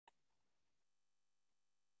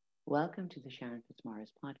Welcome to the Sharon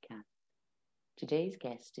Fitzmaurice podcast. Today's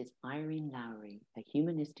guest is Irene Lowry, a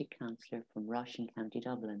humanistic counsellor from Rush in County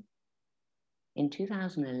Dublin. In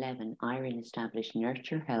 2011, Irene established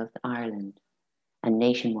Nurture Health Ireland, a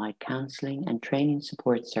nationwide counselling and training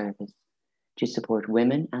support service to support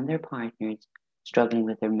women and their partners struggling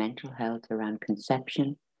with their mental health around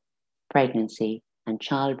conception, pregnancy, and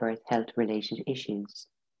childbirth health-related issues.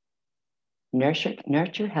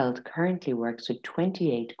 Nurture Health currently works with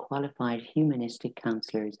 28 qualified humanistic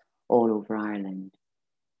counsellors all over Ireland.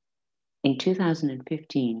 In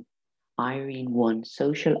 2015, Irene won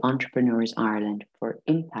Social Entrepreneurs Ireland for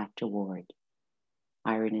Impact Award.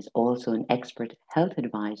 Irene is also an expert health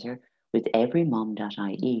advisor with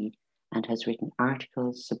everymom.ie and has written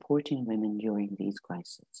articles supporting women during these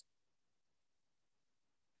crises.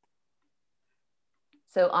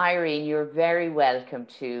 So Irene, you're very welcome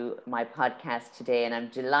to my podcast today, and I'm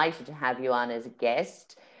delighted to have you on as a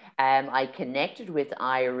guest. I connected with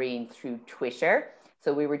Irene through Twitter.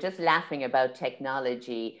 So we were just laughing about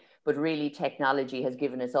technology, but really technology has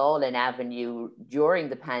given us all an avenue during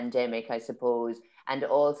the pandemic, I suppose, and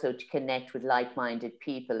also to connect with like-minded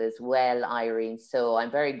people as well, Irene. So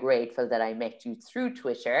I'm very grateful that I met you through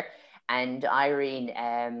Twitter. And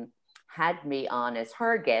Irene had me on as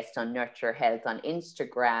her guest on Nurture Health on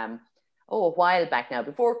Instagram, a while back now,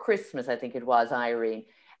 before Christmas, I think it was, Irene.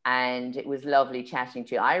 And it was lovely chatting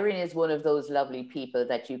to you. Irene is one of those lovely people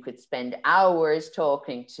that you could spend hours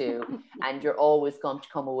talking to, and you're always going to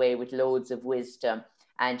come away with loads of wisdom.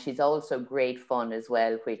 And she's also great fun as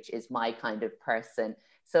well, which is my kind of person.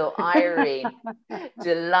 So Irene,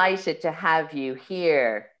 delighted to have you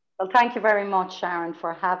here. Well, thank you very much, Sharon,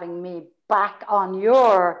 for having me back on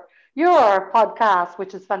your podcast,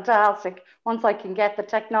 which is fantastic. Once I can get the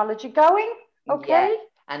technology going, okay? Yeah.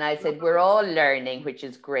 And I said, we're all learning, which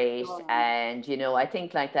is great. And, you know, I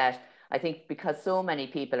think like that, I think because so many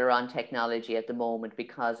people are on technology at the moment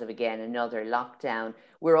because of, again, another lockdown,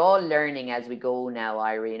 we're all learning as we go now,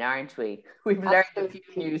 Irene, aren't we? We've learned a few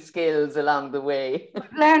new skills along the way.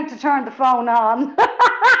 We've learned to turn the phone on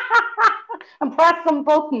and press some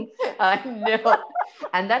buttons. I know.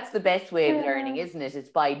 And that's the best way of learning, isn't it? It's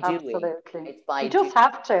by doing. Absolutely. It's by you just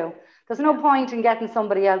have to. There's no point in getting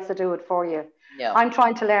somebody else to do it for you. No. I'm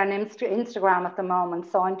trying to learn Instagram at the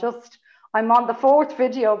moment, so I'm on the fourth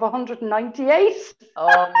video of 198.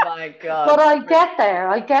 Oh my God. But I get there.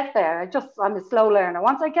 I'm a slow learner.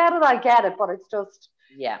 Once I get it, but it's just,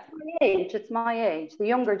 it's my age. The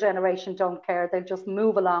younger generation don't care. They just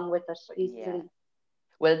move along with it easily. Yeah.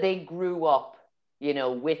 Well, they grew up, you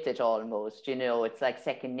know, with it almost, you know, it's like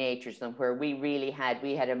second nature, where we had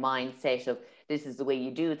a mindset of this is the way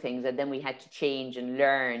you do things, and then we had to change and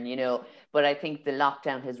learn, you know. But I think the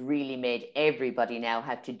lockdown has really made everybody now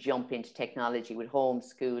have to jump into technology with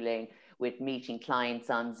homeschooling, with meeting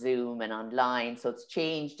clients on Zoom and online. So it's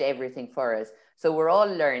changed everything for us. So we're all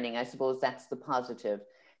learning. I suppose that's the positive.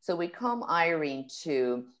 So we come, Irene,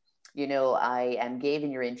 to, you know, I gave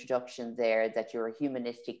in your introduction there that you're a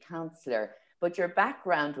humanistic counsellor, but your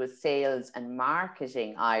background was sales and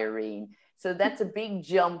marketing, Irene. So that's a big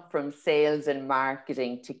jump from sales and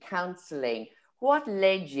marketing to counselling. What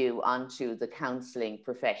led you onto the counselling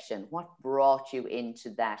profession? What brought you into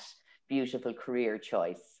that beautiful career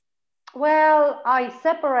choice? Well, I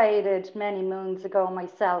separated many moons ago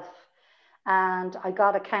myself, and I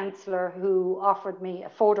got a counsellor who offered me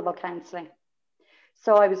affordable counselling.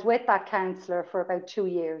 So I was with that counsellor for about 2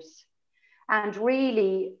 years. And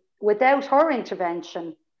really, without her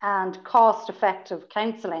intervention and cost-effective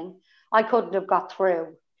counselling, I couldn't have got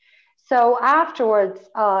through. So afterwards,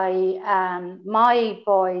 my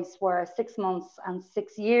boys were 6 months and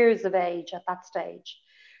 6 years of age at that stage.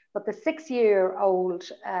 But the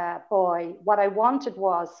 6-year-old boy, what I wanted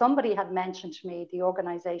was, somebody had mentioned to me the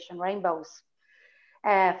organisation Rainbows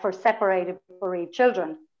for separated bereaved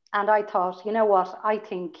children. And I thought, you know what, I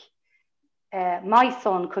think my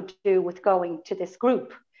son could do with going to this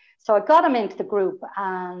group. So I got him into the group,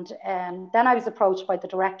 and then I was approached by the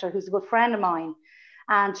director, who's a good friend of mine.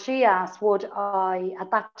 And she asked, would I,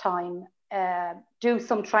 at that time, do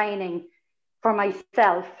some training for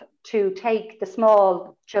myself to take the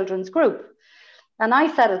small children's group. And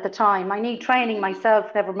I said at the time, I need training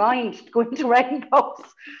myself, never mind going to Rainbows.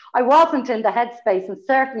 I wasn't in the headspace, and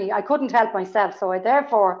certainly I couldn't help myself. So I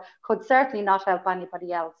therefore could certainly not help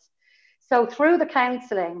anybody else. So through the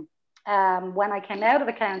counselling, when I came out of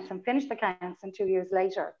the counselling, finished the counselling 2 years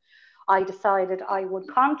later, I decided I would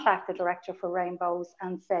contact the director for Rainbows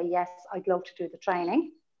and say, yes, I'd love to do the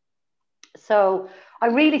training. So I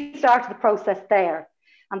really started the process there.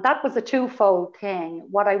 And that was a twofold thing.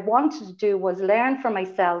 What I wanted to do was learn for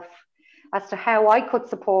myself as to how I could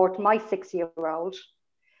support my 6-year-old,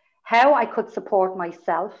 how I could support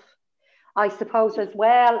myself. I suppose, as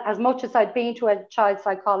well, as much as I'd been to a child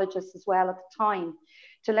psychologist as well at the time,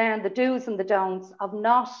 to learn the do's and the don'ts of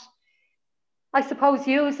not, I suppose,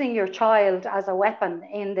 using your child as a weapon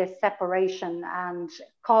in this separation and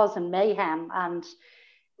causing mayhem, and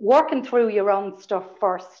working through your own stuff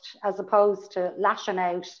first as opposed to lashing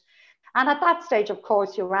out. And at that stage, of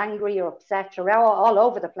course, you're angry, you're upset, you're all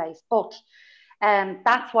over the place. But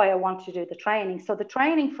that's why I wanted to do the training. So the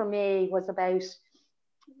training for me was about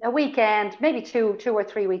a weekend, maybe two or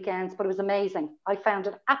three weekends, but it was amazing. I found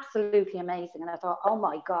it absolutely amazing. And I thought, oh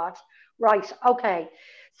my God, right, okay.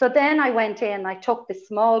 So then I went in, I took this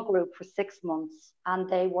small group for 6 months, and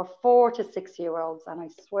they were 4 to 6 year olds. And I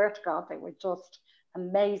swear to God, they were just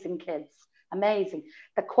amazing kids, amazing.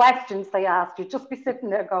 The questions they asked, you'd just be sitting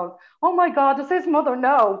there going, oh my God, does his mother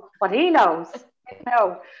know what he knows?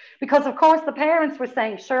 No, because of course the parents were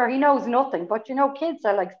saying, sure, he knows nothing, but you know, kids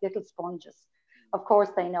are like little sponges. Of course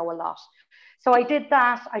they know a lot. So I did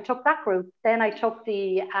that. I took that group. Then I took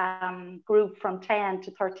the group from 10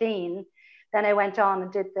 to 13. Then I went on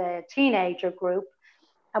and did the teenager group.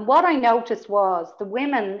 And what I noticed was the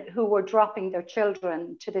women who were dropping their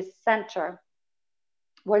children to this centre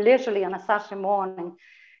were literally on a Saturday morning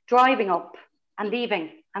driving up and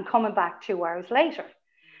leaving and coming back 2 hours later.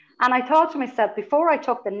 And I thought to myself, before I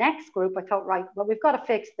took the next group, I thought, right, well, we've got to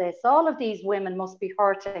fix this. All of these women must be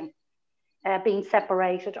hurting, being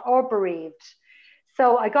separated or bereaved.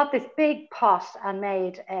 So I got this big pot and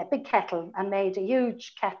made a big kettle and made a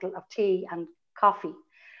huge kettle of tea and coffee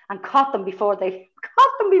and caught them before they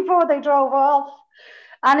drove off.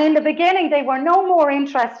 And in the beginning, they were no more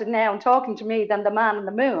interested now in talking to me than the man in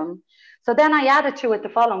the moon. So then I added to it the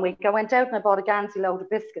following week. I went out and I bought a Gansey load of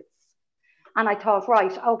biscuits. And I thought,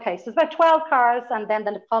 right, okay, so it's about 12 cars. And then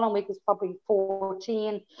the following week was probably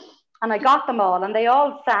 14. And I got them all, and they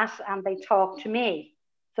all sat and they talked to me.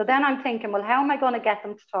 So then I'm thinking, well, how am I going to get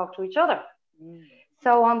them to talk to each other?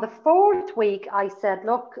 So on the 4th week, I said,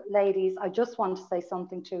 look, ladies, I just want to say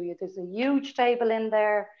something to you. There's a huge table in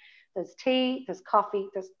there. There's tea, there's coffee,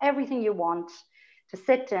 there's everything you want to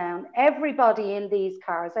sit down. Everybody in these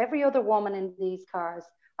cars, every other woman in these cars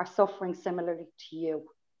are suffering similarly to you.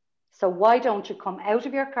 So why don't you come out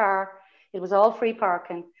of your car? It was all free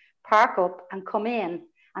parking, park up and come in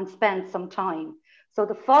and spend some time. So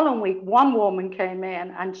the following week, one woman came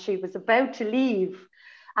in and she was about to leave,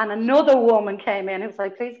 and another woman came in. It was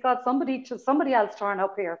like, please God, somebody else turn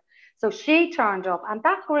up here. So she turned up, and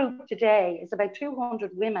that group today is about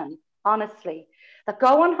 200 women, honestly, that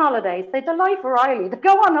go on holidays. They're the life of Riley. They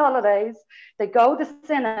go on holidays, they go to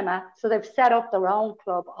cinema. So they've set up their own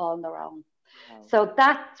club on their own. Wow. So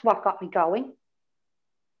that's what got me going.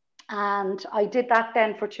 And I did that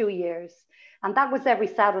then for 2 years. And that was every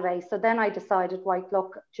Saturday. So then I decided, right,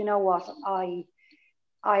 look, do you know what? I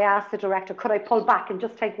asked the director, could I pull back and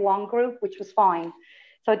just take one group, which was fine.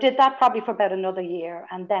 So I did that probably for about another year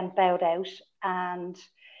and then bowed out. And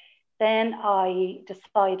then I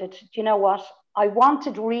decided, do you know what? I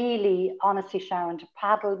wanted really, honestly, Sharon, to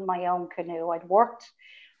paddle my own canoe. I'd worked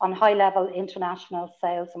on high-level international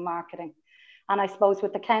sales and marketing. And I suppose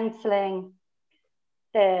with the counselling,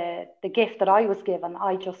 the gift that I was given,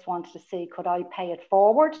 I just wanted to see, could I pay it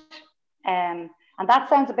forward? And that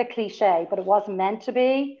sounds a bit cliche, but it wasn't meant to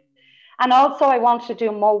be. And also I wanted to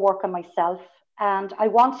do more work on myself, and I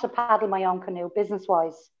wanted to paddle my own canoe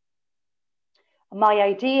business-wise. My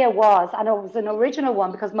idea was, and it was an original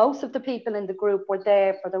one because most of the people in the group were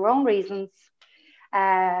there for their own reasons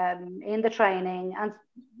in the training, and,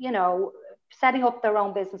 you know, setting up their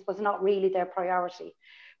own business was not really their priority.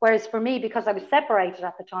 Whereas for me, because I was separated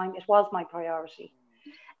at the time, it was my priority.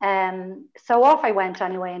 So off I went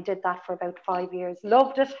anyway and did that for about 5 years.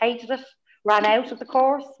 Loved it, hated it, ran out of the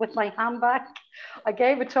course with my handbag. I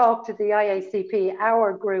gave a talk to the IACP,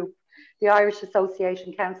 our group, the Irish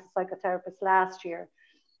Association Council Psychotherapists, last year.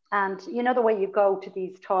 And you know the way you go to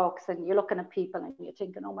these talks and you're looking at people and you're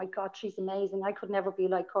thinking, oh my God, she's amazing. I could never be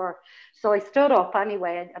like her. So I stood up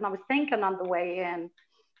anyway, and I was thinking on the way in,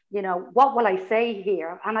 you know, what will I say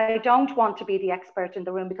here? And I don't want to be the expert in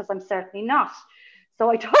the room because I'm certainly not. So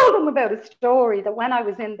I told them about a story that when I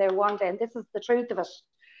was in there one day, and this is the truth of it,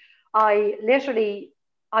 I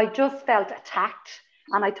just felt attacked,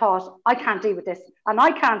 and I thought, I can't deal with this, and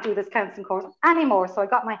I can't do this counselling course anymore. So I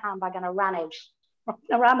got my handbag and I ran out.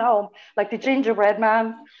 I ran home like the gingerbread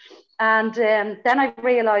man. And then I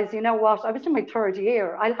realized, you know what, I was in my 3rd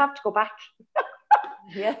year. I'll have to go back.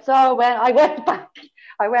 Yeah. So I went back.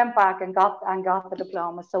 I went back and got the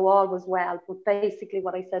diploma, so all was well. But basically,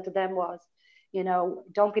 what I said to them was, you know,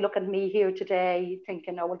 don't be looking at me here today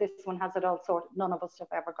thinking, oh, well, this one has it all sorted. None of us have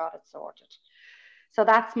ever got it sorted. So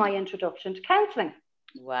that's my introduction to counselling.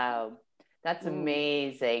 Wow, that's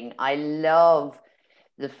amazing. I love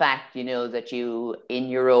the fact, you know, that you, in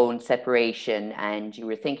your own separation, and you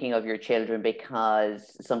were thinking of your children,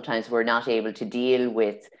 because sometimes we're not able to deal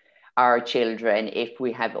with our children if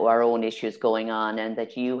we have our own issues going on, and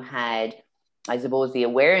that you had, I suppose, the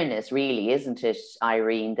awareness, really, isn't it,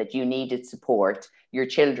 Irene, that you needed support, your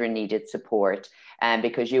children needed support, and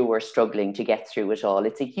because you were struggling to get through it all.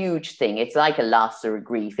 It's a huge thing. It's like a loss or a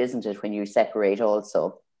grief, isn't it, when you separate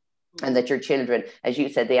also? And that your children, as you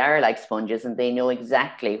said, they are like sponges, and they know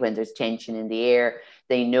exactly when there's tension in the air.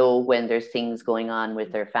 They know when there's things going on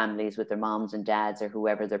with their families, with their moms and dads, or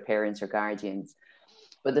whoever, their parents or guardians.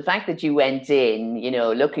 But the fact that you went in, you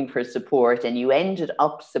know, looking for support, and you ended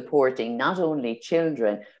up supporting not only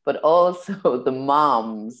children, but also the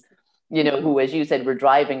moms, you know, who, as you said, were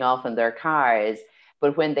driving off in their cars.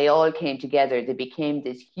 But when they all came together, they became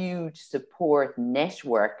this huge support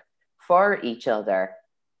network for each other.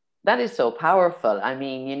 That is so powerful. I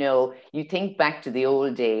mean, you know, you think back to the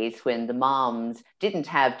old days when the moms didn't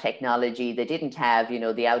have technology, they didn't have, you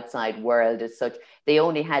know, the outside world as such. They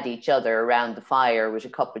only had each other around the fire with a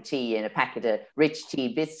cup of tea and a packet of rich tea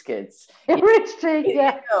biscuits. Rich tea, You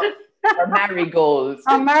yeah. know, or marigolds.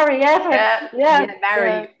 Or Marietta, Yeah, yeah, yeah, yeah.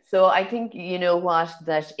 Mary. So I think, you know what,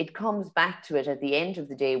 that it comes back to it. At the end of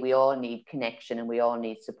the day, we all need connection, and we all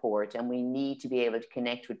need support, and we need to be able to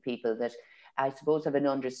connect with people that, I suppose, have an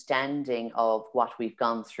understanding of what we've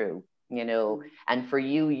gone through, you know. And for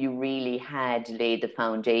you, you really had laid the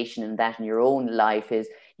foundation in that in your own life. Is,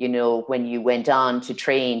 you know, when you went on to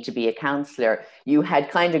train to be a counselor, you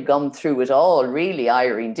had kind of gone through it all, really,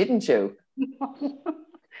 Irene, didn't you?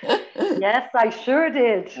 Yes, I sure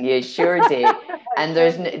did. You sure did. I And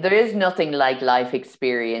sure did. there is nothing like life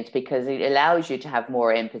experience, because it allows you to have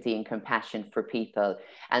more empathy and compassion for people.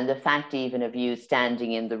 And the fact even of you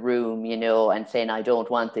standing in the room, you know, and saying, I don't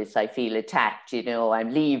want this, I feel attacked, you know,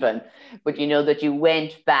 I'm leaving. But you know that you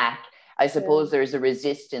went back. I Yeah. suppose there's a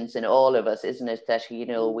resistance in all of us, isn't it? That, you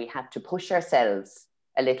know, we have to push ourselves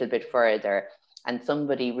a little bit further. And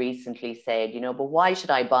somebody recently said, you know, but why should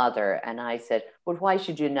I bother? And I said, but why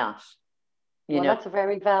should you not? You Well, know, that's a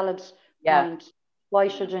very valid yeah. point. Why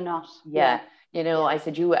should you not? Yeah. Yeah, you know, I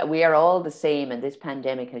said, we are all the same, and this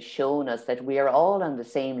pandemic has shown us that we are all on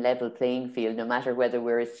the same level playing field, no matter whether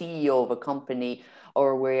we're a CEO of a company,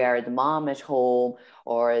 or we are the mom at home,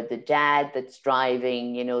 or the dad that's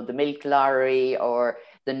driving, you know, the milk lorry, or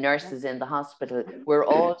the nurses in the hospital. We're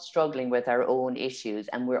all struggling with our own issues,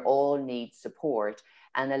 and we all need support.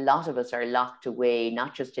 And a lot of us are locked away,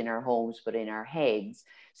 not just in our homes, but in our heads.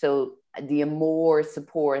 So the more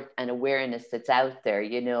support and awareness that's out there,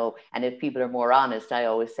 you know, and if people are more honest, I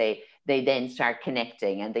always say, they then start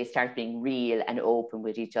connecting, and they start being real and open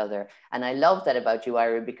with each other. And I love that about you,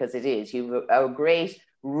 Ira, because it is, you have a great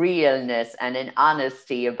realness and an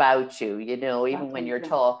honesty about you, you know, Oh, even when thank you're you.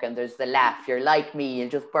 talking, there's the laugh. You're like me, you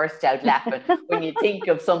just burst out laughing when you think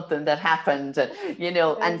of something that happened, you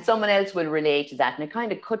know, and someone else will relate to that. And it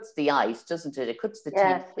kind of cuts the ice, doesn't it? It cuts the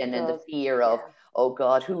Yes, tension it and the does. fear of, Yeah. oh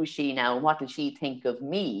God, who is she now? And what will she think of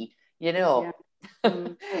me? You know, Yeah.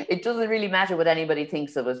 Mm. it doesn't really matter what anybody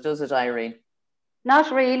thinks of us, does it, Irene?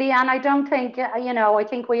 Not really. And I don't think, you know, I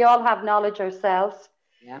think we all have knowledge ourselves,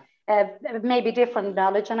 Yeah. uh, maybe different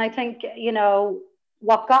knowledge. And I think, you know,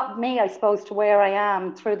 what got me, I suppose, to where I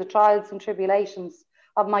am through the trials and tribulations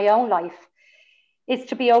of my own life is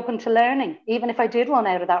to be open to learning. Even if I did run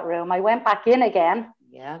out of that room, I went back in again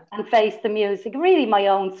Yeah. and faced the music, really my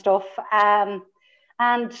own stuff.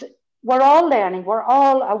 And we're all learning. We're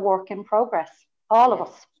all a work in progress, all of Yes.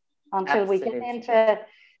 us, until we get Absolutely. into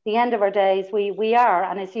the end of our days. We are,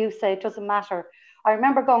 and as you say, it doesn't matter. I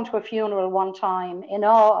remember going to a funeral one time in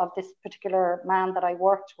awe of this particular man that I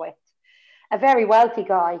worked with, a very wealthy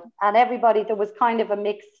guy, and everybody, there was kind of a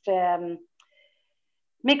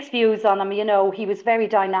mixed views on him. You know, he was very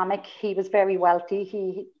dynamic. He was very wealthy.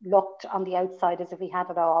 He looked on the outside as if he had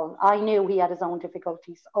it all. I knew he had his own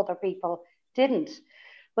difficulties. Other people didn't.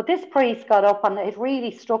 But this priest got up and it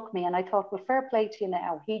really struck me. And I thought, well, fair play to you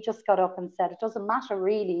now. He just got up and said, it doesn't matter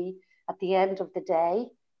really at the end of the day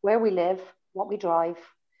where we live, what we drive,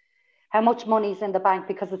 how much money's in the bank,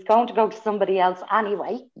 because it's going to go to somebody else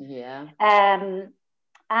anyway. Yeah. Um,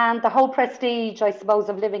 and the whole prestige, I suppose,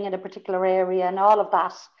 of living in a particular area and all of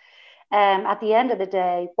that. At the end of the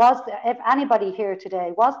day, if anybody here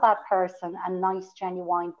today was that person a nice,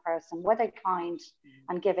 genuine person, were they kind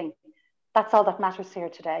and giving? That's all that matters here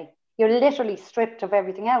today. You're literally stripped of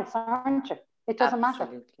everything else, aren't you? It doesn't matter.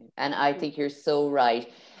 Absolutely. And I think you're so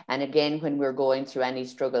right. And again, when we're going through any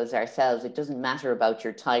struggles ourselves, it doesn't matter about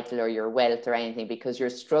your title or your wealth or anything, because your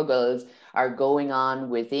struggles are going on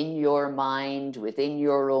within your mind, within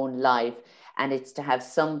your own life. And it's to have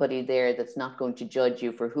somebody there that's not going to judge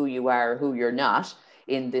you for who you are or who you're not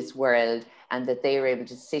in this world, and that they are able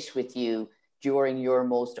to sit with you during your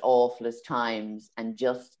most awfulest times and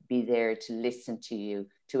just be there to listen to you,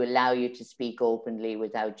 to allow you to speak openly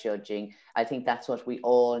without judging. I think that's what we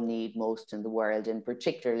all need most in the world, and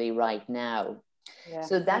particularly right now. Yeah,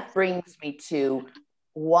 So that absolutely. brings me to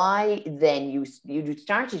why then you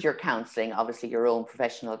started your counselling, obviously your own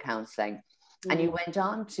professional counselling, and you Mm. went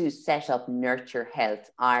on to set up Nurture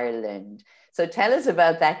Health Ireland. So tell us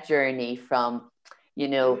about that journey from,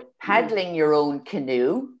 paddling your own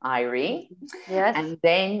canoe, Irene, Yes, and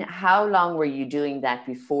then how long were you doing that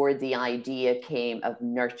before the idea came of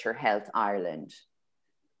Nurture Health Ireland?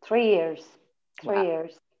 3 years. Three Wow.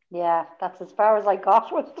 years. Yeah, that's as far as I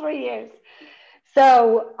got with 3 years.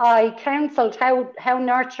 So I counselled how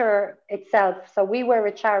Nurture itself. So we were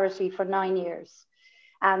a charity for 9 years,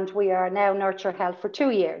 and we are now Nurture Health for 2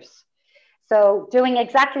 years. So doing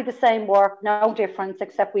exactly the same work, no difference,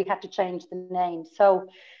 except we had to change the name. So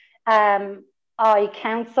um, I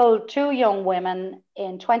counselled two young women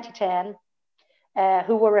in 2010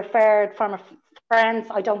 who were referred from friends,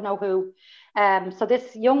 I don't know who. So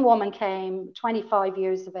this young woman came, 25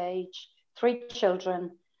 years of age, three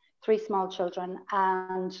children, three small children.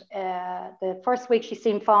 And the first week she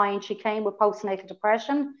seemed fine. She came with postnatal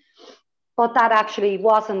depression, but that actually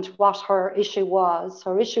wasn't what her issue was.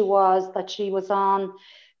 Her issue was that she was on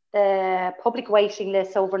the public waiting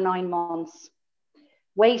list over 9 months,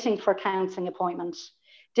 waiting for a counselling appointment,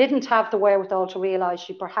 didn't have the wherewithal to realise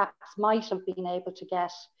she perhaps might have been able to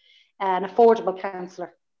get an affordable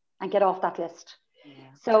counsellor and get off that list. Yeah.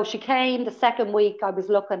 So she came the second week. I was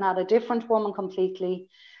looking at a different woman completely.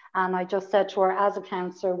 And I just said to her, as a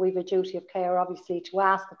counsellor, we've a duty of care, obviously, to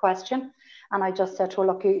ask the question. And I just said to her,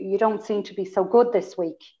 look, you don't seem to be so good this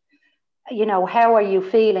week. How are you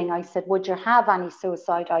feeling? I said, would you have any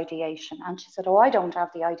suicide ideation? And she said, oh, I don't have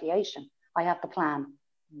the ideation. I have the plan.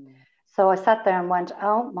 Mm. So I sat there and went,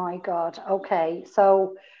 oh my God, okay.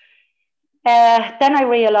 So then I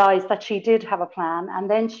realized that she did have a plan. And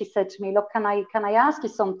then she said to me, look, can I ask you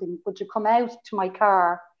something? Would you come out to my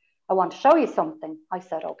car? I want to show you something. I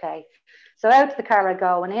said, okay. So out to the car I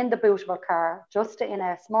go, and in the boot of her car, just in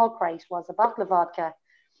a small crate, was a bottle of vodka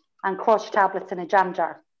and crushed tablets in a jam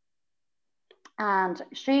jar. And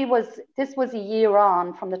this was a year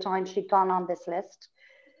on from the time she'd gone on this list.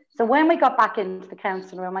 So when we got back into the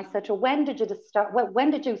counselling room, I said to her, when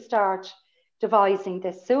did you start devising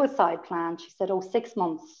this suicide plan? She said, oh, 6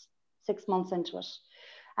 months, 6 months into it.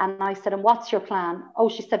 And I said, and what's your plan? Oh,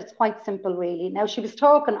 she said, it's quite simple, really. Now, she was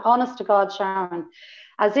talking, honest to God, Sharon,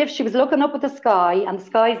 as if she was looking up at the sky and the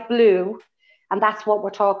sky's blue. And that's what we're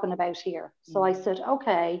talking about here. So I said,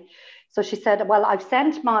 okay. So she said, well, I've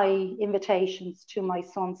sent my invitations to my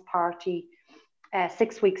son's party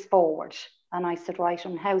 6 weeks forward. And I said, right,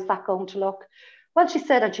 and how's that going to look? Well, she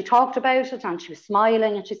said, and she talked about it and she was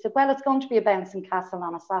smiling. And she said, well, it's going to be a bouncing castle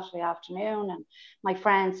on a Saturday afternoon. And my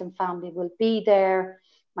friends and family will be there.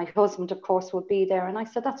 My husband, of course, will be there. And I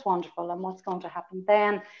said, that's wonderful. And what's going to happen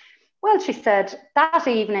then? Well, she said, that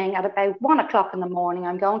evening at about 1 o'clock in the morning,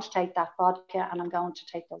 I'm going to take that vodka and I'm going to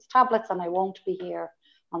take those tablets and I won't be here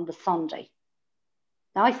on the Sunday.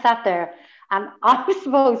 Now I sat there and I was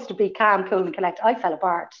supposed to be calm, cool, and collected. I fell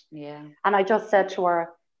apart. Yeah. And I just said to her,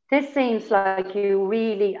 this seems like you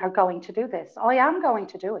really are going to do this. I am going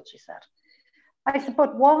to do it, she said. I said,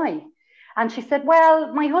 but why? And she said,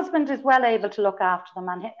 well, my husband is well able to look after them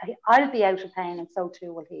and I'll be out of pain and so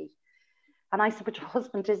too will he. And I said, but your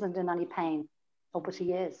husband isn't in any pain. Oh, but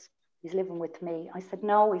he is. He's living with me. I said,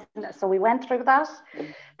 no, he's not. So we went through that.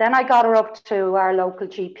 Mm-hmm. Then I got her up to our local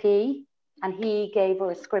GP and he gave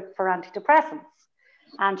her a script for antidepressants.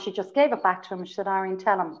 And she just gave it back to him. She said, Irene,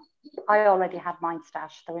 tell him, I already had mine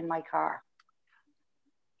stashed. They're in my car.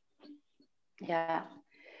 Yeah.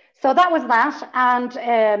 So that was that.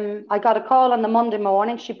 And I got a call on the Monday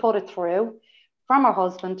morning. She put it through from her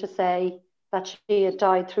husband to say that she had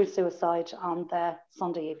died through suicide on the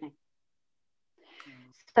Sunday evening.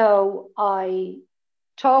 So I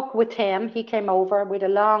talked with him. He came over with a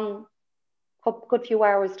long, good few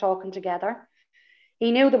hours talking together.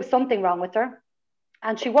 He knew there was something wrong with her.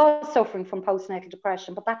 And she was suffering from postnatal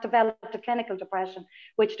depression, but that developed a clinical depression,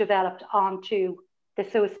 which developed onto the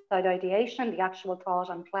suicide ideation, the actual thought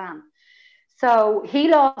and plan. So he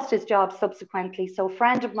lost his job subsequently. So a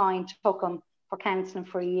friend of mine took him for counselling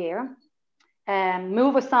for a year.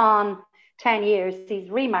 Move us on 10 years. He's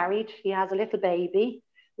remarried. He has a little baby.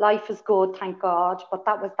 Life is good, thank God. But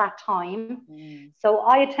that was that time. Mm. So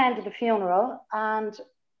I attended the funeral and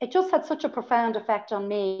it just had such a profound effect on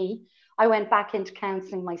me. I went back into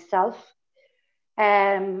counselling myself.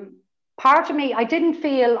 Part of me, I didn't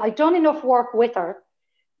feel I'd done enough work with her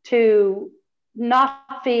to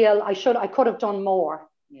not feel I could have done more.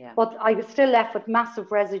 Yeah. But I was still left with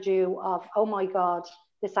massive residue of, oh my God,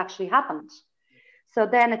 this actually happened. So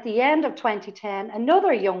then at the end of 2010,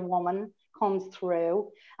 another young woman comes through.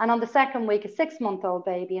 And on the second week, a 6-month-old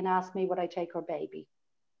baby, and asked me, would I take her baby?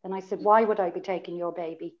 And I said, why would I be taking your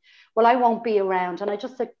baby? Well, I won't be around. And I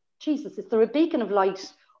just said, Jesus, is there a beacon of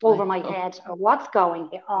light over my head? Or what's going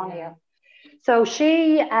on here? So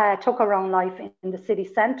she took her own life in the city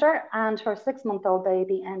centre, and her 6-month-old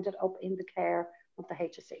baby ended up in the care of the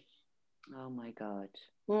HSE. Oh my God.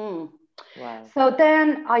 Mm. Wow. So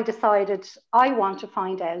then I decided I want to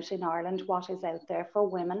find out in Ireland what is out there for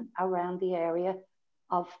women around the area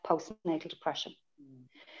of postnatal depression. Mm.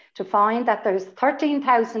 To find that there's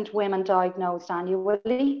 13,000 women diagnosed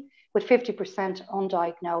annually with 50%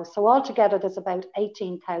 undiagnosed. So altogether there's about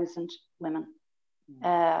 18,000 women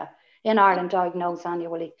in Ireland diagnosed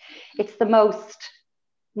annually. It's the most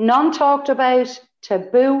non-talked about,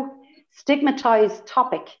 taboo, stigmatized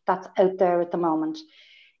topic that's out there at the moment.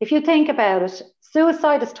 If you think about it,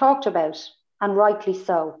 suicide is talked about, and rightly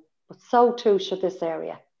so, but so too should this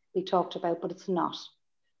area be talked about, but it's not.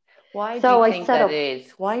 Why do you think that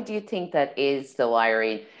is? Why do you think that is, though,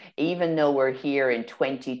 Irene? Even though we're here in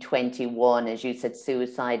 2021, as you said,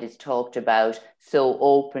 suicide is talked about so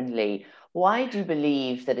openly. Why do you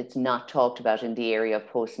believe that it's not talked about in the area of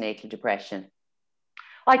postnatal depression?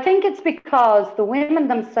 I think it's because the women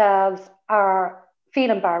themselves feel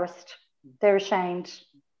embarrassed. They're ashamed.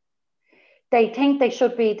 They think they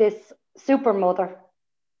should be this super mother.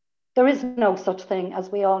 There is no such thing, as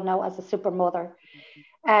we all know, as a super mother.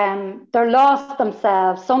 They're lost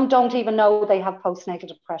themselves. Some don't even know they have postnatal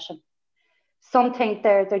depression. Some think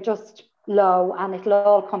they're just low and it'll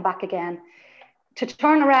all come back again. To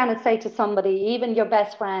turn around and say to somebody, even your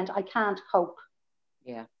best friend, I can't cope.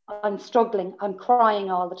 Yeah. I'm struggling. I'm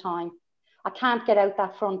crying all the time. I can't get out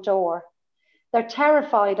that front door. They're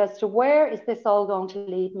terrified as to where is this all going to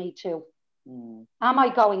lead me to? Mm. Am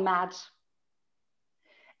I going mad?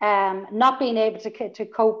 Not being able to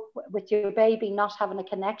cope with your baby, not having a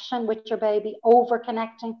connection with your baby, over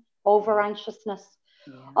connecting, over anxiousness.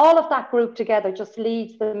 Yeah. All of that grouped together just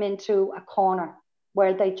leads them into a corner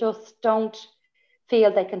where they just don't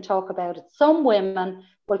feel they can talk about it. Some women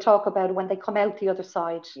will talk about it when they come out the other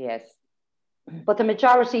side. Yes. But the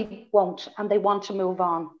majority won't, and they want to move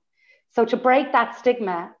on. So to break that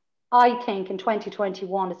stigma, I think in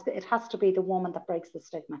 2021, it has to be the woman that breaks the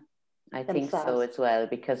stigma. I think so as well,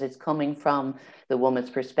 because it's coming from the woman's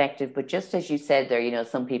perspective. But just as you said there, you know,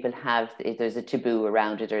 some people there's a taboo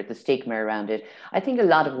around it or the stigma around it. I think a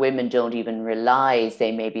lot of women don't even realize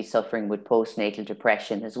they may be suffering with postnatal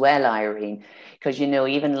depression as well, Irene. Because, you know,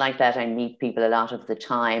 even like that, I meet people a lot of the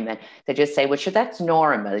time and they just say, well, sure, that's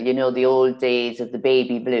normal. You know, the old days of the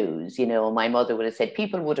baby blues, you know, my mother would have said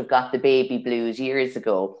people would have got the baby blues years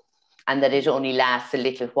ago. And that it only lasts a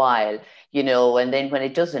little while, you know, and then when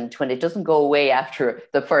it doesn't go away after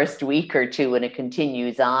the first week or two and it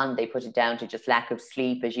continues on, they put it down to just lack of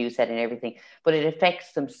sleep, as you said, and everything. But it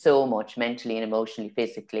affects them so much mentally and emotionally,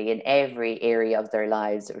 physically, in every area of their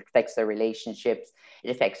lives. It affects their relationships. It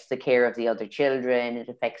affects the care of the other children. It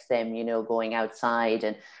affects them, you know, going outside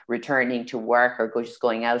and returning to work or just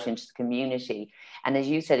going out into the community. And as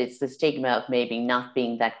you said, it's the stigma of maybe not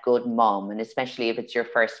being that good mom. And especially if it's your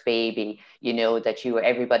first baby, you know, that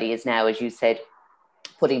everybody is now, as you said,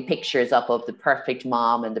 putting pictures up of the perfect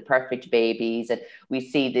mom and the perfect babies. And we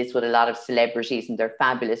see this with a lot of celebrities and their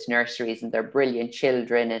fabulous nurseries and their brilliant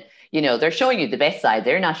children. And, you know, they're showing you the best side.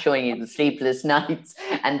 They're not showing you the sleepless nights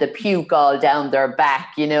and the puke all down their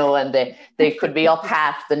back, you know, and they could be up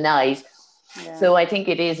half the night. Yeah. So I think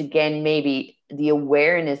it is, again, maybe the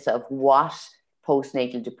awareness of what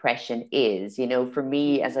postnatal depression is. You know, for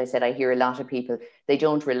me, as I said, I hear a lot of people, they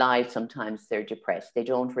don't realize sometimes they're depressed. They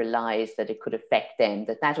don't realize that it could affect them,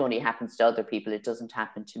 that only happens to other people. It doesn't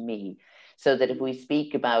happen to me. So that if we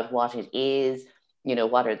speak about what it is, you know,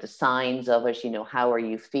 what are the signs of it, you know, how are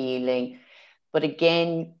you feeling? But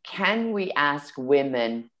again, can we ask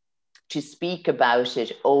women to speak about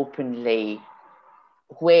it openly?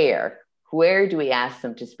 Where where do we ask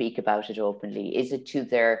them to speak about it openly? Is it to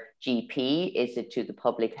their GP? Is it to the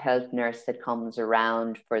public health nurse that comes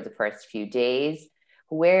around for the first few days?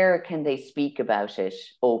 Where can they speak about it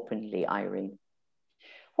openly, Irene?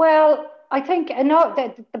 Well, I think no,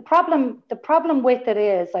 the problem with it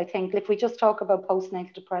is, I think, if we just talk about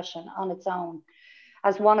postnatal depression on its own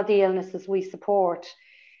as one of the illnesses we support,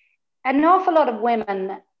 an awful lot of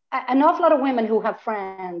women, an awful lot of women who have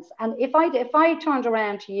friends, and if I turned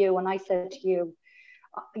around to you and I said to you,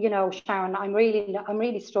 you know, Sharon, I'm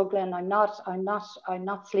really struggling. I'm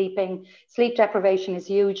not sleeping. Sleep deprivation is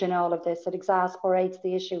huge in all of this. It exasperates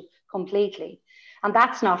the issue completely, and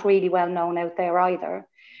that's not really well known out there either.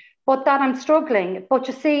 But that I'm struggling. But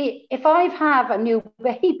you see, if I have a new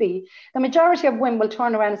baby, the majority of women will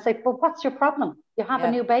turn around and say, "But what's your problem? You have a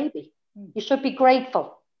Yeah. new baby. You should be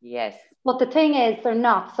grateful." Yes. But the thing is, they're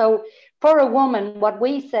not. So for a woman, what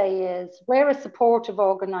we say is we're a supportive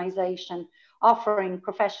organisation offering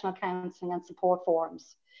professional counselling and support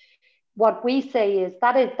forums. What we say is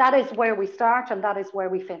that is where we start and that is where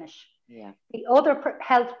we finish. Yeah. The other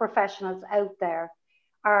health professionals out there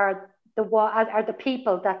are the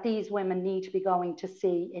people that these women need to be going to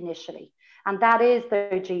see initially, and that is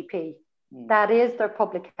their GP, that is their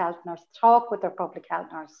public health nurse. Talk with their public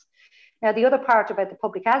health nurse. Now, the other part about the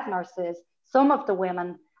public health nurse is some of the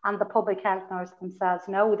women and the public health nurse themselves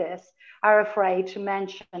know this, are afraid to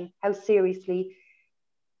mention how seriously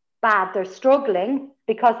bad they're struggling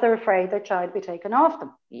because they're afraid their child will be taken off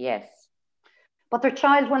them. Yes. But their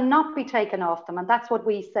child will not be taken off them. And that's what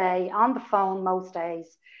we say on the phone most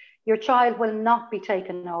days. Your child will not be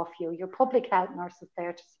taken off you. Your public health nurse is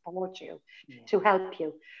there to support you, to help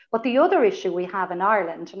you. But the other issue we have in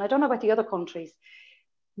Ireland, and I don't know about the other countries,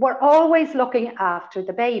 we're always looking after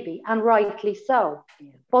the baby, and rightly so.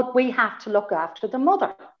 Yeah. But we have to look after the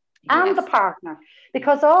mother and the partner,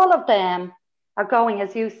 because all of them are going,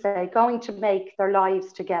 as you say, going to make their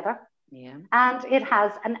lives together. Yeah. And it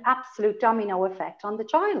has an absolute domino effect on the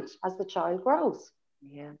child as the child grows.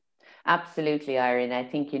 Yeah. Absolutely, Irene. I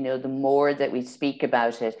think, you know, the more that we speak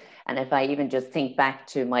about it, and if I even just think back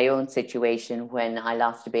to my own situation when I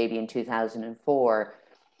lost a baby in 2004,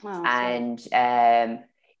 and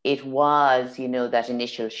it was, you know, that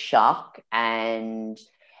initial shock. And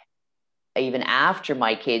even after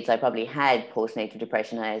my kids, I probably had postnatal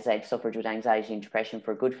depression, as I'd suffered with anxiety and depression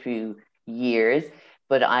for a good few years.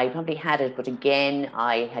 But I probably had it. But again,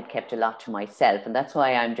 I had kept a lot to myself. And that's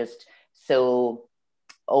why I'm just so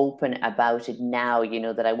open about it now, you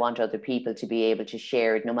know, that I want other people to be able to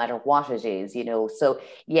share it no matter what it is, you know. So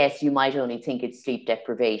yes, you might only think it's sleep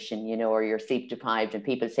deprivation, you know, or you're sleep deprived, and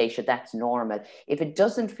people say, sure, that's normal. If it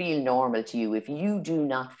doesn't feel normal to you, if you do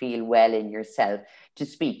not feel well in yourself, to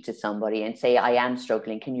speak to somebody and say, I am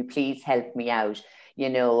struggling, can you please help me out? You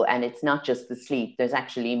know, and it's not just the sleep, there's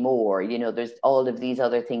actually more, you know, there's all of these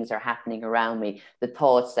other things are happening around me, the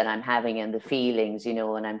thoughts that I'm having and the feelings, you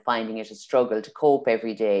know, and I'm finding it a struggle to cope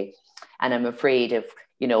every day. And I'm afraid of,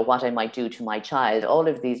 you know, what I might do to my child, all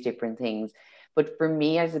of these different things. But for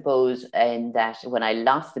me, I suppose, and that when I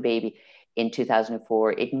lost the baby in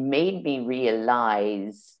 2004, it made me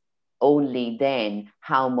realize only then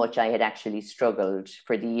how much I had actually struggled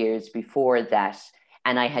for the years before that.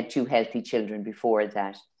 And I had 2 healthy children before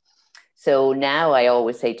that. So now I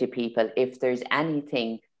always say to people, if there's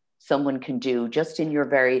anything someone can do just in your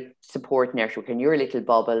very support network, in your little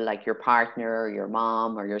bubble, like your partner or your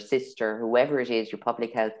mom or your sister, whoever it is, your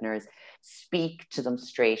public health nurse, speak to them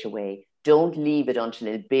straight away. Don't leave it until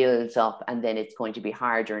it builds up, and then it's going to be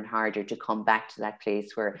harder and harder to come back to that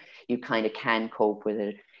place where you kind of can cope with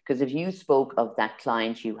it. Because if you spoke of that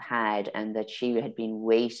client you had and that she had been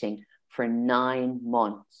waiting for 9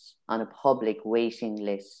 months on a public waiting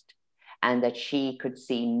list, and that she could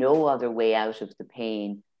see no other way out of the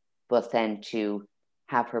pain but then to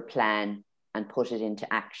have her plan and put it into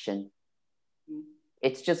action.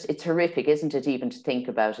 It's horrific, isn't it, even to think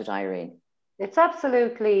about it, Irene? It's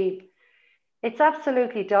absolutely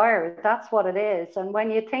dire. That's what it is. And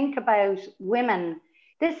when you think about women,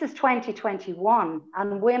 this is 2021,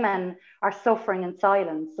 and women are suffering in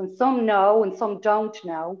silence, and some know and some don't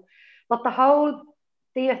know. But the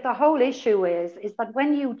whole issue is that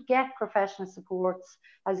when you get professional supports,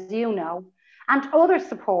 as you know, and other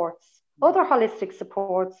supports, other holistic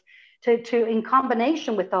supports, to in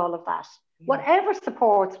combination with all of that, whatever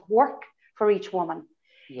supports work for each woman.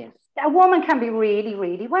 Yes, a woman can be really,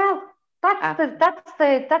 really well. That's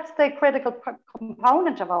the critical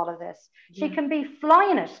component of all of this. She can be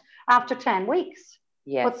flying it after 10 weeks.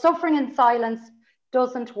 Yes. But suffering in silence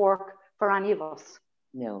doesn't work for any of us.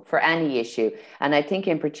 No, for any issue. And I think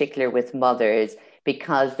in particular with mothers,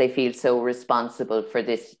 because they feel so responsible for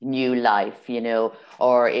this new life, you know,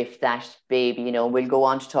 or if that baby, you know, we'll go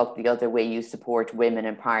on to talk the other way you support women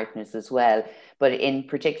and partners as well, but in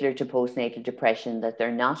particular to postnatal depression, that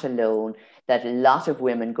they're not alone, that a lot of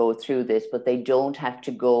women go through this, but they don't have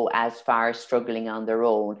to go as far struggling on their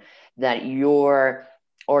own, that your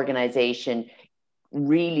organization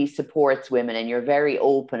really supports women and you're very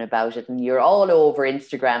open about it and you're all over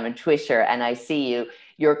Instagram and Twitter and I see you,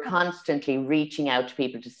 you're constantly reaching out to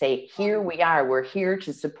people to say, here we are, we're here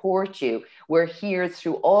to support you, we're here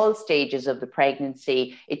through all stages of the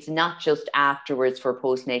pregnancy. It's not just afterwards for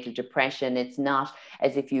postnatal depression, it's not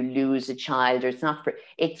as if you lose a child, or it's not for,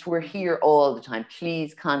 it's we're here all the time,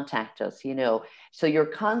 please contact us, you know. So you're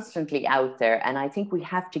constantly out there and I think we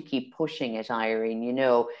have to keep pushing it, Irene, you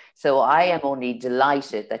know. So I am only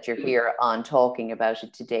delighted that you're here on talking about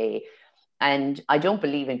it today. And I don't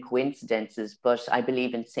believe in coincidences, but I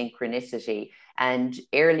believe in synchronicity. And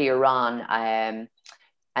earlier on,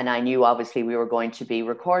 and I knew obviously we were going to be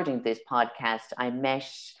recording this podcast, I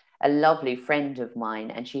met a lovely friend of mine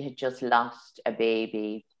and she had just lost a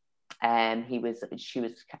baby. She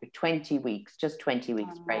was 20 weeks, just 20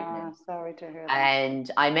 weeks pregnant. Sorry to hear that. And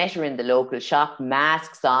I met her in the local shop,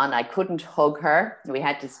 masks on. I couldn't hug her. We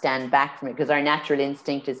had to stand back from it because our natural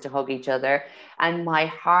instinct is to hug each other. And my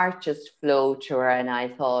heart just flowed to her. And I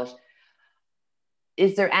thought,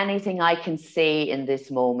 is there anything I can say in this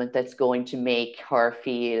moment that's going to make her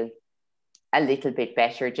feel a little bit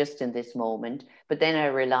better just in this moment? But then I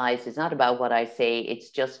realized it's not about what I say. It's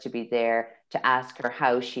just to be there to ask her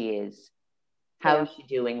how she is. How is she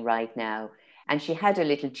doing right now? And she had a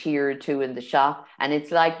little tear or two in the shop. And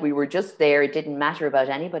it's like we were just there. It didn't matter about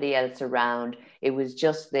anybody else around. It was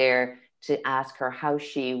just there to ask her how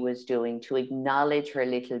she was doing, to acknowledge her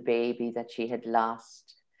little baby that she had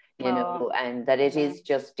lost, you know, and that it is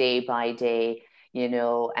just day by day, you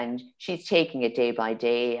know, and she's taking it day by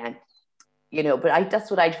day. And, you know, but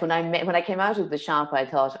that's what when I came out of the shop, I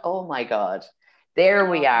thought, oh my God, there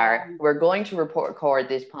we are. We're going to record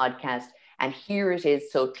this podcast. And here it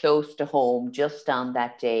is so close to home just on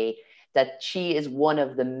that day that she is one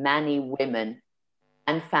of the many women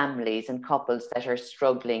and families and couples that are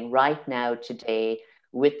struggling right now today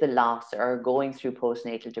with the loss or going through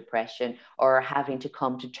postnatal depression or having to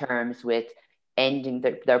come to terms with ending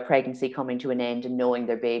their pregnancy, coming to an end and knowing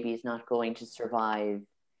their baby is not going to survive.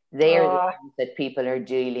 They are the ones that people are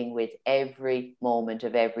dealing with every moment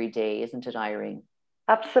of every day, isn't it, Irene?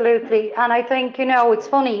 Absolutely. And I think, you know, it's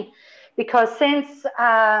funny because since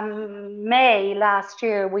May last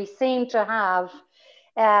year, we seem to have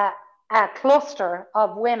a cluster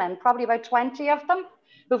of women, probably about 20 of them,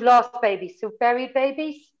 who've lost babies, who've buried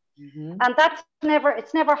babies. And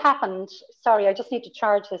it's never happened. Sorry, I just need to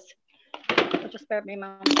charge this. Just bear with me,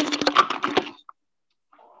 Mom.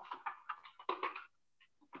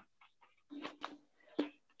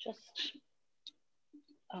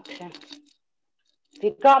 Okay.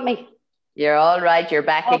 You got me. You're all right. You're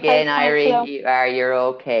back again, Irene. You're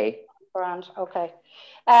okay. Brand. Okay.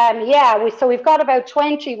 So we've got about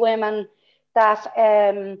 20 women that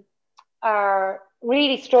are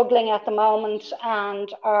really struggling at the moment and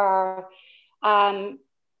are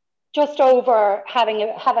just over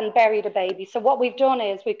having buried a baby. So what we've done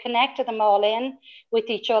is we've connected them all in with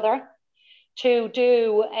each other to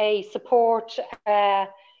do a support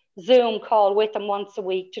Zoom call with them once a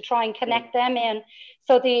week to try and connect them in.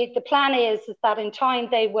 So the plan is that in time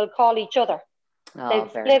they will call each other. They'll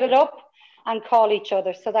split it up and call each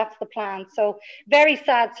other. So that's the plan. So very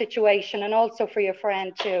sad situation, and also for your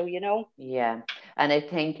friend too, you know? Yeah. And I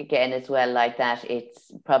think again as well, like that,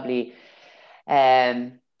 it's probably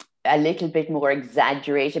a little bit more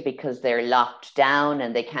exaggerated because they're locked down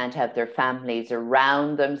and they can't have their families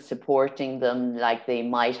around them supporting them like they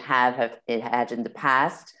might have had in the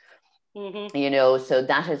past. You know, so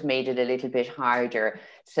that has made it a little bit harder.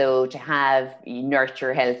 So to have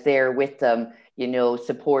Nurture Health there with them, you know,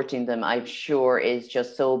 supporting them, I'm sure is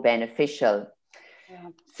just so beneficial.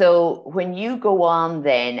 So when you go on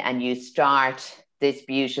then and you start this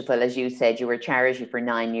beautiful, as you said, you were charity for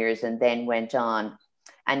 9 years and then went on,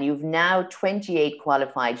 and you've now 28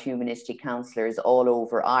 qualified humanistic counsellors all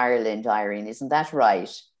over Ireland, Irene, isn't that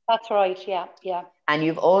right? That's right, yeah. And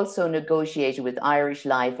you've also negotiated with Irish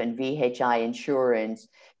Life and VHI Insurance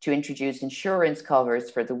to introduce insurance covers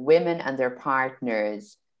for the women and their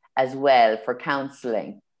partners as well for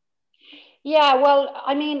counselling. Yeah, well,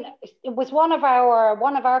 I mean, it was one of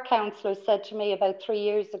our counsellors said to me about 3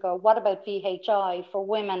 years ago, what about VHI for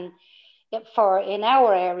women in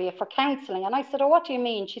our area for counselling? And I said, oh, what do you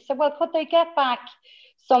mean? She said, well, could they get back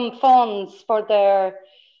some funds for their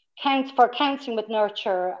for counselling with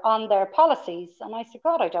nurture on their policies. And I said,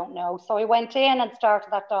 God, I don't know. So I went in and started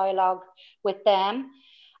that dialogue with them.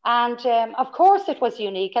 And of course, it was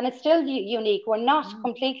unique, and it's still unique. We're not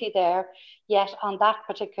completely there yet on that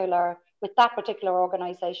particular with that particular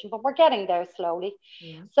organisation, but we're getting there slowly.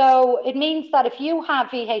 Yeah. So it means that if you have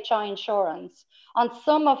VHI insurance on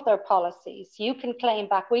some of their policies, you can claim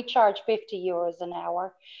back. We charge €50 an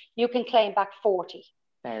hour. You can claim back 40.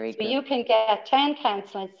 Very So good. you can get 10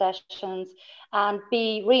 counselling sessions and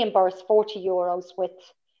be reimbursed €40 with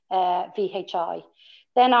VHI.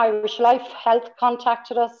 Then Irish Life Health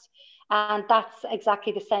contacted us, and that's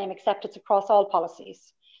exactly the same, except it's across all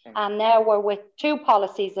policies. Okay. And now we're with 2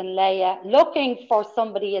 policies in Leia, looking for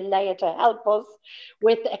somebody in Leia to help us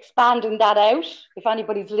with expanding that out, if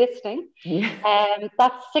anybody's listening. Yeah.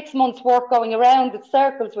 That's 6 months work going around the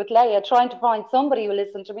circles with Leia, trying to find somebody who will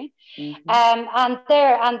listen to me. Mm-hmm.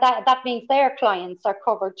 And that means their clients are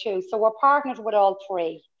covered too. So we're partnered with all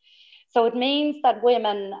 3. So it means that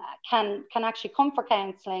women can actually come for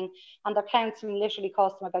counselling, and their counselling literally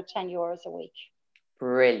costs them about €10 a week.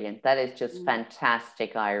 Brilliant. That is just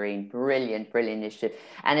fantastic, Irene. Brilliant, brilliant initiative.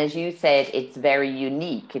 And as you said, it's very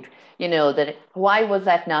unique. Why was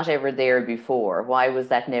that not ever there before? Why was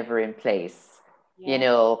that never in place?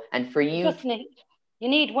 And for you, you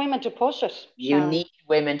need women to push it, you Sharon. need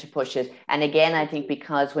women to push it. And again, I think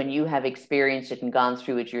because when you have experienced it and gone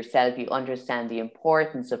through it yourself, you understand the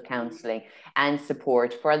importance of counselling and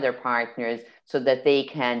support for their partners so that they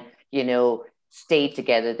can, stay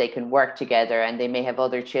together, they can work together, and they may have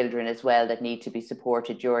other children as well that need to be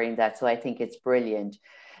supported during that. So I think it's brilliant.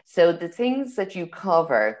 So the things that you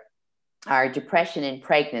cover are depression in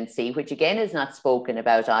pregnancy, which again is not spoken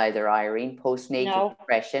about either, Irene, postnatal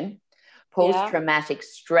depression, post-traumatic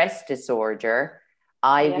stress disorder,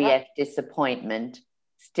 IVF disappointment,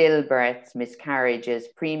 stillbirths, miscarriages,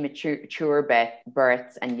 premature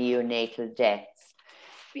births, and neonatal deaths.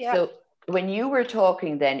 So when you were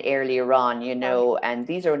talking then earlier on, and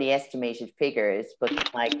these are only estimated figures, but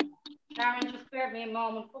like... Sharon, just bear me a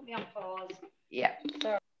moment, put me on pause. Yeah.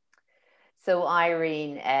 So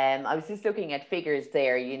Irene, I was just looking at figures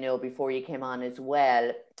there, before you came on as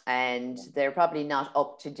well, and they're probably not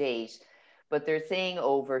up to date, but they're saying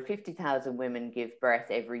over 50,000 women give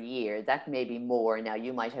birth every year. That may be more. Now,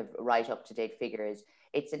 you might have right up to date figures.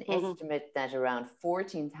 It's an estimate that around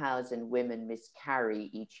 14,000 women miscarry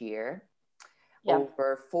each year. Yeah.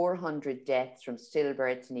 Over 400 deaths from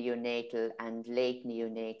stillbirths, neonatal and late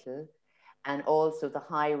neonatal, and also the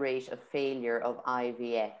high rate of failure of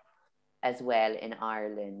IVF as well in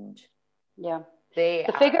Ireland. Yeah. The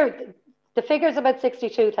figure's about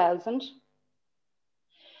 62,000.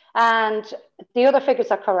 And the other figures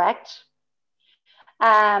are correct.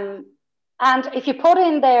 And if you put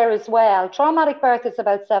in there as well, traumatic birth is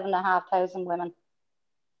about 7,500 women.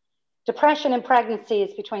 Depression in pregnancy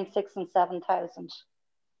is between 6,000 and 7,000.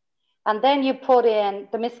 And then you put in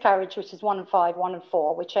the miscarriage, which is 1 in 5, 1 in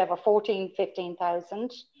 4, whichever, 14,000,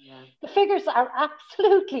 15,000. Yeah. The figures are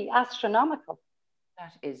absolutely astronomical.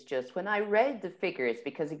 That is just, when I read the figures,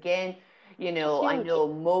 because again, I know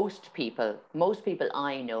most people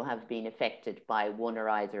I know have been affected by one or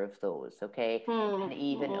either of those, okay? And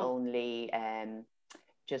even only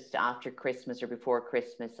just after Christmas or before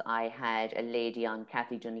Christmas, I had a lady on,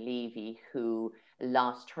 Kathy Dunleavy, who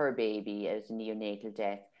lost her baby as a neonatal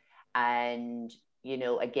death. And,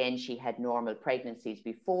 again, she had normal pregnancies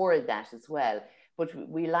before that as well. But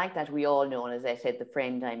we like that, we all know, and as I said, the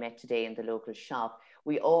friend I met today in the local shop,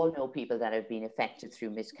 we all know people that have been affected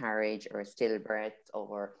through miscarriage or stillbirth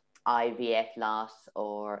or IVF loss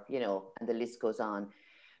or, and the list goes on.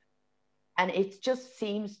 And it just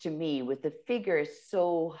seems to me, with the figures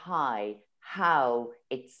so high, how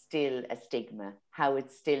it's still a stigma, how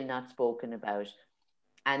it's still not spoken about.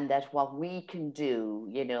 And that what we can do,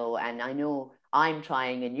 and I know I'm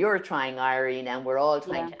trying and you're trying, Irene, and we're all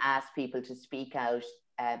trying to ask people to speak out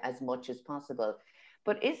as much as possible.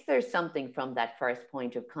 But is there something from that first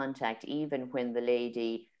point of contact, even when the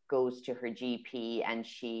lady goes to her GP and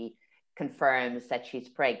she confirms that she's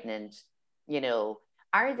pregnant,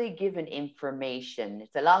 are they given information?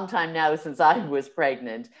 It's a long time now since I was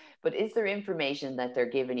pregnant, but is there information that they're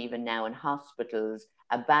given even now in hospitals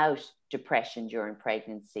about depression during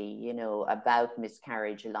pregnancy, about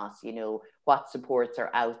miscarriage loss, what supports are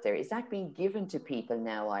out there? Is that being given to people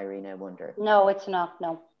now, Irene, I wonder? No, it's not.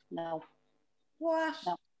 No. What?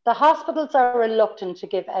 No. The hospitals are reluctant to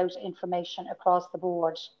give out information across the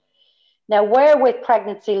board. Now, where with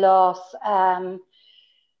pregnancy loss,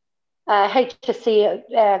 HSC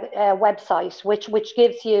website, which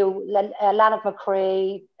gives you Lanark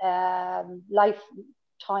McCrae, Life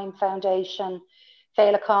Time Foundation,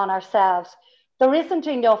 Féileacán, ourselves, there isn't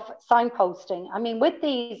enough signposting. I mean, with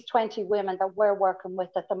these 20 women that we're working with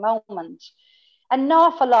at the moment, an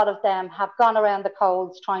awful lot of them have gone around the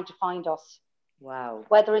coals trying to find us. Wow.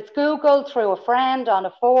 Whether it's Google, through a friend, on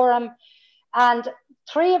a forum. And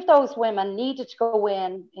three of those women needed to go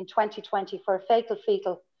in 2020 for a fatal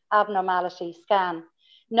fetal abnormality scan,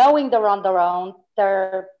 knowing they're on their own.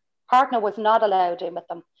 Their partner was not allowed in with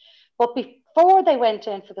them. But before they went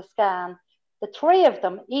in for the scan, the three of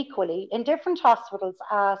them equally in different hospitals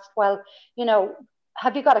asked, well, you know,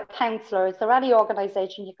 have you got a counsellor? Is there any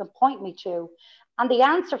organisation you can point me to? And the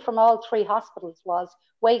answer from all three hospitals was,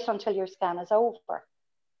 wait until your scan is over.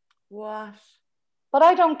 What? But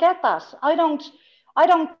I don't get that. I don't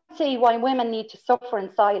see why women need to suffer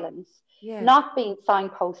in silence, Yes. not being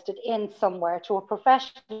signposted in somewhere to a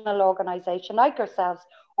professional organisation like yourselves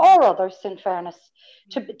or others, in fairness,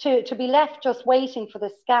 to be left just waiting for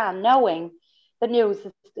the scan, knowing the news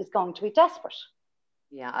is going to be desperate.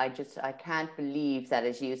 Yeah, I can't believe that,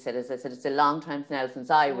 as you said, as I said, it's a long time now since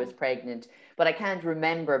I was Mm. pregnant, but I can't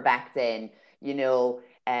remember back then,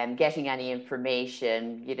 getting any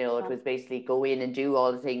information. It No. was basically go in and do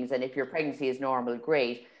all the things. And if your pregnancy is normal,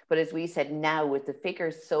 great. But as we said, now with the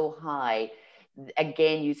figures so high,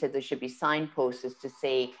 again, you said there should be signposts to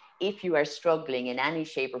say, if you are struggling in any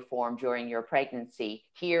shape or form during your pregnancy,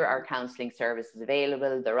 here are counselling services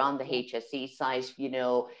available. They're on the Yeah. HSE site.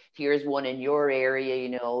 Here's one in your area.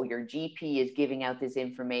 Your GP is giving out this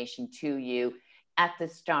information to you at the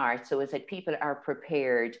start. So it's that people are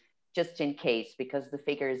prepared just in case, because the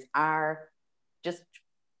figures are just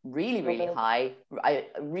really, So really big. high. I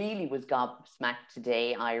really was gobsmacked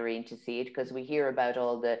today, Irene, to see it, because we hear about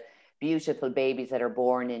all the beautiful babies that are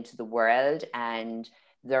born into the world, and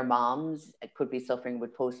their moms could be suffering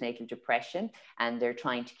with postnatal depression, and they're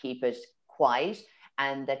trying to keep it quiet.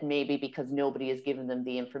 And that maybe because nobody has given them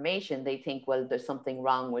the information, they think, well, there's something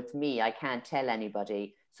wrong with me. I can't tell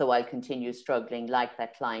anybody. So I'll continue struggling, like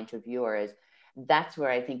that client of yours. That's where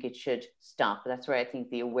I think it should stop. That's where I think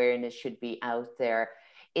the awareness should be out there.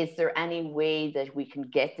 Is there any way that we can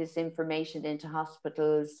get this information into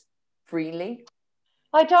hospitals freely?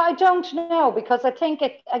 I don't know, because I think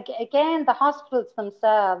again the hospitals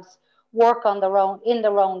themselves work on their own in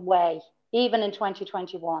their own way, even in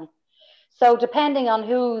 2021. So depending on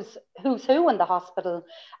who's who in the hospital,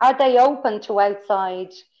 are they open to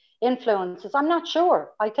outside influences? I'm not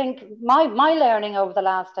sure. I think my learning over the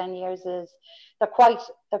last 10 years is they're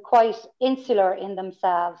quite insular in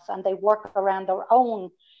themselves, and they work around their own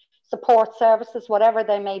support services, whatever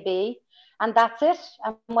they may be, and that's it.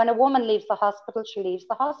 And when a woman leaves the hospital, she leaves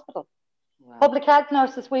the hospital. Wow, Public health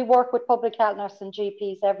nurses, we work with public health nurses and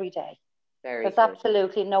GPs every day. very There's good.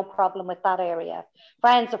 absolutely no problem with that area.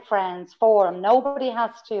 Friends of friends, forum. Nobody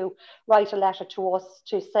has to write a letter to us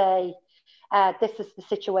to say, this is the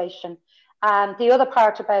situation. And the other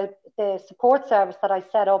part about the support service that I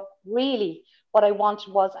set up, really, what I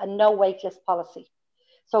wanted was a no wait list policy.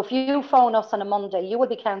 So if you phone us on a Monday, you will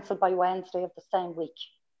be cancelled by Wednesday of the same week.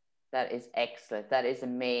 That is excellent. That is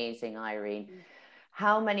amazing, Irene.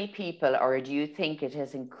 How many people, or do you think it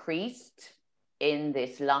has increased in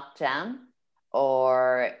this lockdown?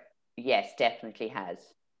 Or, yes, definitely has.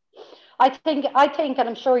 I think, and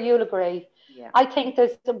I'm sure you'll agree. Yeah. I think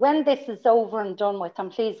there's when this is over and done with, and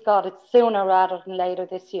please God, it's sooner rather than later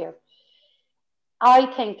this year. I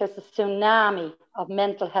think there's a tsunami of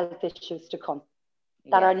mental health issues to come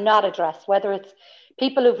that are Yes. not addressed, whether it's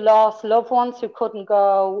people who've lost loved ones who couldn't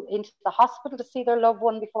go into the hospital to see their loved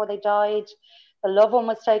one before they died. The loved one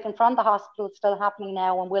was taken from the hospital, it's still happening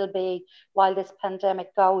now and will be while this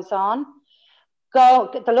pandemic goes on.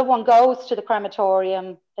 The loved one goes to the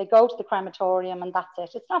crematorium, they go to the crematorium, and that's it.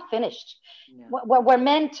 It's not finished. No. We're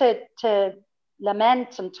meant to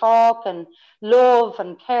lament and talk and love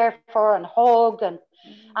and care for and hug and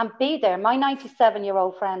Mm, be there. My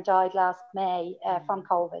 97-year-old friend died last May from mm,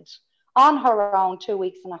 COVID on her own, 2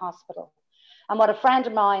 weeks in a hospital. And what a friend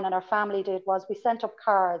of mine and her family did was we sent up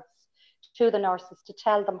cards to the nurses to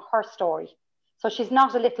tell them her story. So she's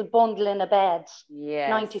not a little bundle in a bed, yes.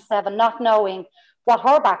 97, not knowing what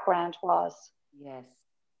her background was. Yes.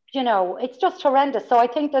 It's just horrendous. So I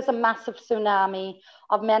think there's a massive tsunami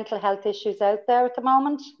of mental health issues out there at the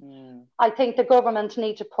moment. Mm, I think the government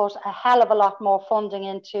need to put a hell of a lot more funding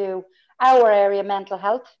into our area, mental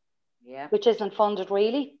health, yeah. which isn't funded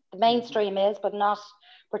really. The Mm-hmm. mainstream is, but not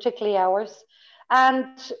particularly ours.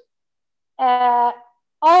 And uh,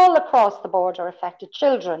 all across the board are affected: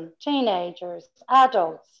 children, teenagers,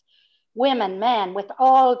 adults, women, men, with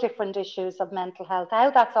all different issues of mental health. How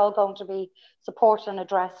that's all going to be supported and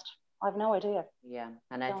addressed, I've no idea. Yeah.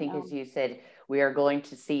 And I Don't think, know. as you said, we are going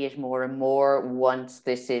to see it more and more once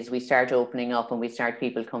we start opening up and we start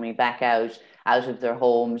people coming back out of their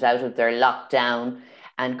homes, out of their lockdown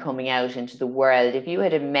and coming out into the world. If you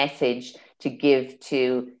had a message to give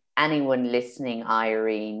to anyone listening,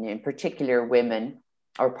 Irene, in particular women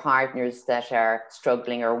or partners that are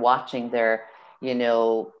struggling or watching their,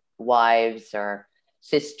 wives or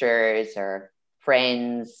sisters or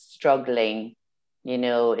friends struggling,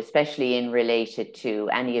 especially in related to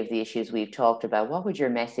any of the issues we've talked about, what would your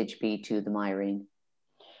message be to them, Irene?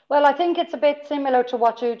 Well, I think it's a bit similar to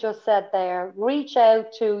what you just said there. Reach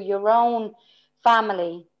out to your own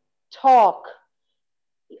family, talk.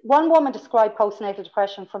 One woman described postnatal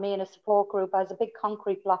depression for me in a support group as a big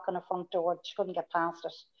concrete block on a front door. She couldn't get past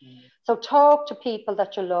it. Mm. So talk to people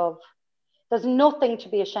that you love. There's nothing to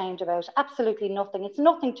be ashamed about. Absolutely nothing. It's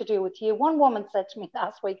nothing to do with you. One woman said to me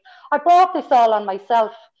last week, I brought this all on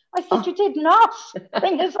myself. I said, you Oh. did not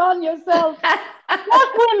bring it on yourself.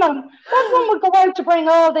 What woman would go out to bring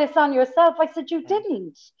all this on yourself? I said, you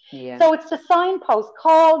didn't. Yeah. So it's the signpost.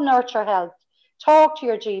 Call Nurture Health. Talk to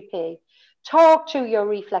your GP. Talk to your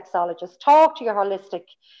reflexologist. Talk to your holistic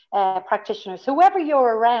practitioners. Whoever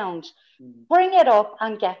you're around, bring it up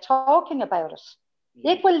and get talking about it.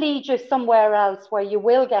 Yeah. It will lead you somewhere else where you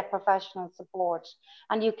will get professional support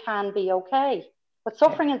and you can be okay. But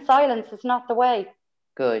suffering in silence is not the way.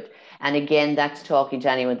 Good. And again, that's talking to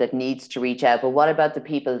anyone that needs to reach out. But what about the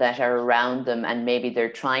people that are around them and maybe they're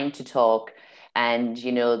trying to talk and,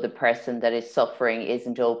 the person that is suffering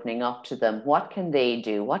isn't opening up to them? What can they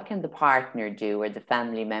do? What can the partner do or the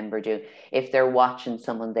family member do if they're watching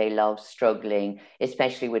someone they love struggling,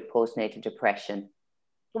 especially with postnatal depression?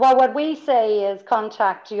 Well, what we say is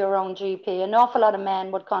contact your own GP. An awful lot of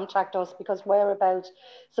men would contact us because we're about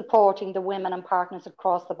supporting the women and partners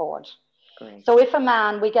across the board. Great. So if a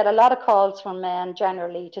man, we get a lot of calls from men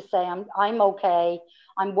generally to say, I'm okay,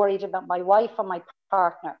 I'm worried about my wife or my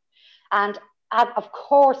partner. And of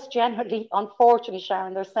course, generally, unfortunately,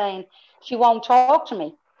 Sharon, they're saying, she won't talk to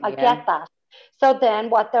me. I Yeah. get that. So then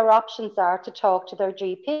what their options are to talk to their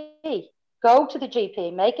GP. Go to the GP,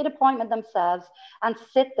 make an appointment themselves, and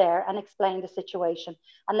sit there and explain the situation.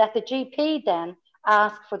 And let the GP then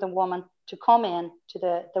ask for the woman to come in to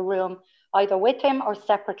the room, either with him or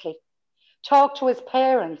separately. Talk to his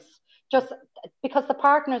parents, just because the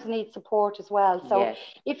partners need support as well. So Yes.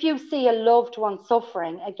 if you see a loved one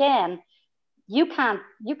suffering, again, you can't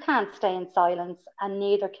stay in silence, and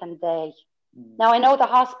neither can they. Now I know the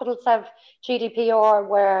hospitals have GDPR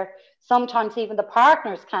where sometimes even the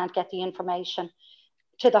partners can't get the information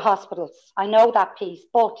to the hospitals. I know that piece,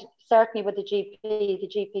 but certainly with the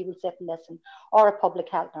GP will sit and listen, or a public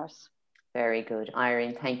health nurse. Very good.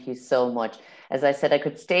 Irene, thank you so much. As I said, I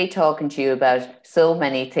could stay talking to you about so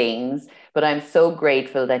many things, but I'm so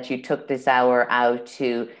grateful that you took this hour out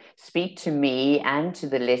to speak to me and to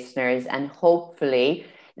the listeners, and hopefully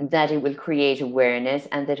that it will create awareness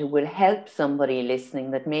and that it will help somebody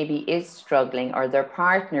listening that maybe is struggling or their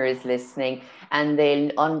partner is listening and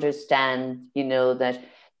they'll understand, that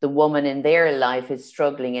the woman in their life is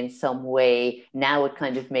struggling in some way. Now it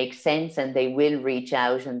kind of makes sense and they will reach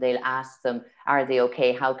out and they'll ask them, are they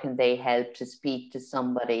okay? How can they help to speak to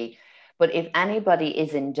somebody? But if anybody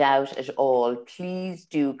is in doubt at all, please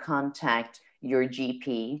do contact your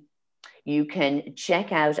GP. You can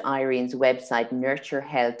check out Irene's website,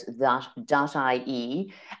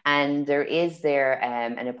 nurturehealth.ie, and there is there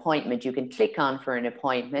an appointment. You can click on for an Yeah.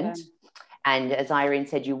 appointment. And as Irene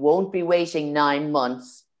said, you won't be waiting 9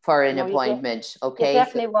 months for an No, appointment. you Okay. So,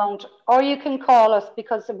 definitely won't. Or you can call us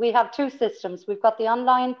because we have two systems. We've got the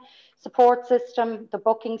online support system, the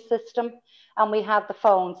booking system, and we have the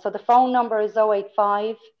phone. So the phone number is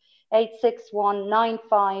 085 861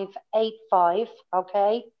 9585.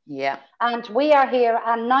 Okay. yeah, And we are here,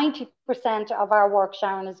 and 90% of our work,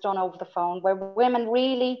 Sharon, is done over the phone, where women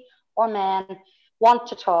really, or men, want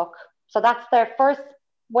to talk. So that's their first,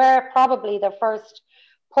 we're probably their first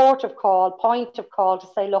point of call to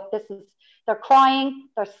say, look, they're crying,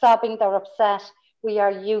 they're sobbing, they're upset. We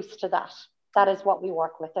are used to that. That is what we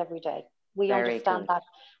work with every day. We very understand good. that.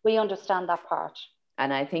 We understand that part.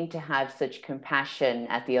 And I think to have such compassion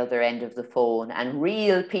at the other end of the phone and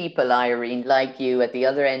real people, Irene, like you at the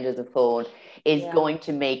other end of the phone, is Yeah. going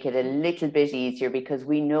to make it a little bit easier because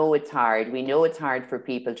we know it's hard. We know it's hard for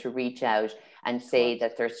people to reach out and say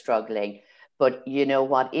that they're struggling. But you know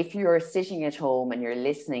what? If you're sitting at home and you're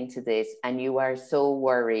listening to this and you are so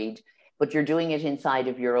worried, but you're doing it inside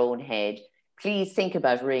of your own head, please think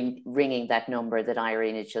about ringing that number that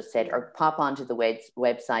Irene has just said, or pop onto the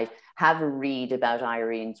website, have a read about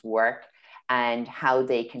Irene's work, and how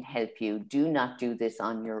they can help you. Do not do this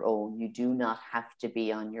on your own. You do not have to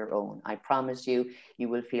be on your own. I promise you, you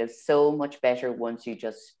will feel so much better once you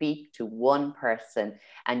just speak to one person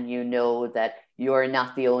and you know that you're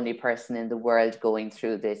not the only person in the world going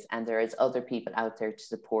through this, and there is other people out there to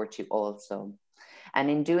support you also. And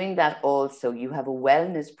in doing that, also, you have a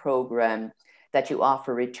wellness program that you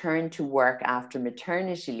offer return to work after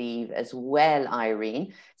maternity leave as well,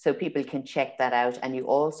 Irene. So people can check that out. And you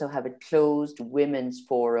also have a closed women's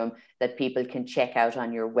forum that people can check out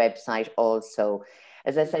on your website also.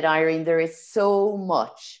 As I said, Irene, there is so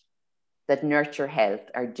much that Nurture Health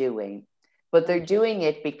are doing. But they're doing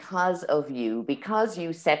it because of you, because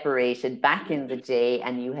you separated back in the day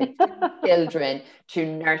and you had children to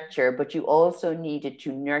nurture, but you also needed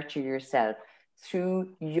to nurture yourself through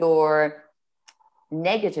your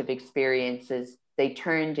negative experiences. They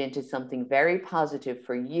turned into something very positive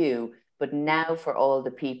for you, but now for all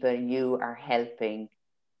the people you are helping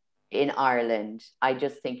in Ireland. I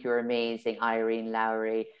just think you're amazing, Irene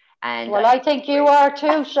Lowry. And Well, I think you are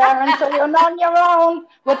too, Sharon. So you're not on your own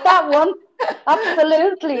with that one.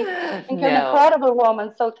 Absolutely. I think you're an no, incredible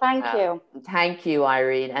woman. So thank Uh, you. thank you,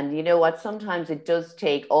 Irene. And you know what? Sometimes it does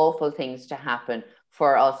take awful things to happen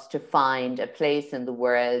for us to find a place in the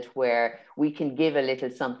world where we can give a little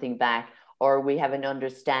something back, or we have an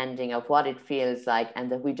understanding of what it feels like,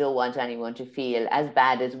 and that we don't want anyone to feel as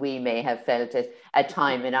bad as we may have felt at a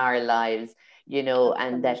time in our lives,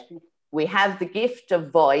 and that Absolutely. we have the gift of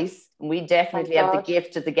voice. We Thank definitely have the God.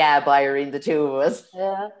 gift of the gab, Irene, the two of us.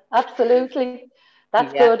 Yeah, absolutely.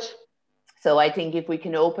 That's Yeah. good. So I think if we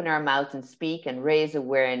can open our mouth and speak and raise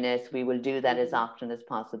awareness, we will do that as Mhm. often as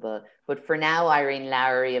possible. But for now, Irene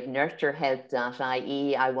Lowry of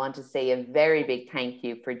nurturehealth.ie, I want to say a very big thank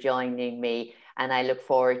you for joining me. And I look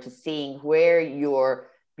forward to seeing where your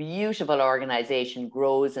beautiful organization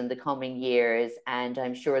grows in the coming years. And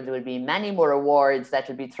I'm sure there will be many more awards that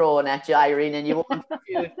will be thrown at you, Irene, and you won't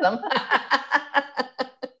refuse them.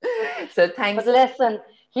 So But thanks. listen,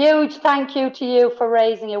 huge thank you to you for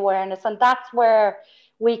raising awareness. And that's where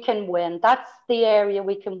we can win. That's the area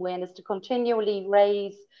we can win, is to continually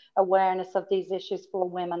raise awareness of these issues for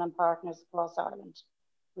women and partners across Ireland.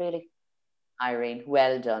 Really. Irene,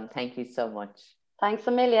 well done. Thank you so much. Thanks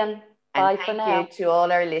a million. And Bye for thank you now. to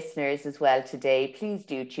all our listeners as well today. Please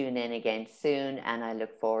do tune in again soon, and I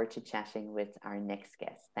look forward to chatting with our next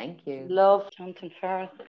guest. Thank you. Love, Jonathan Farrell.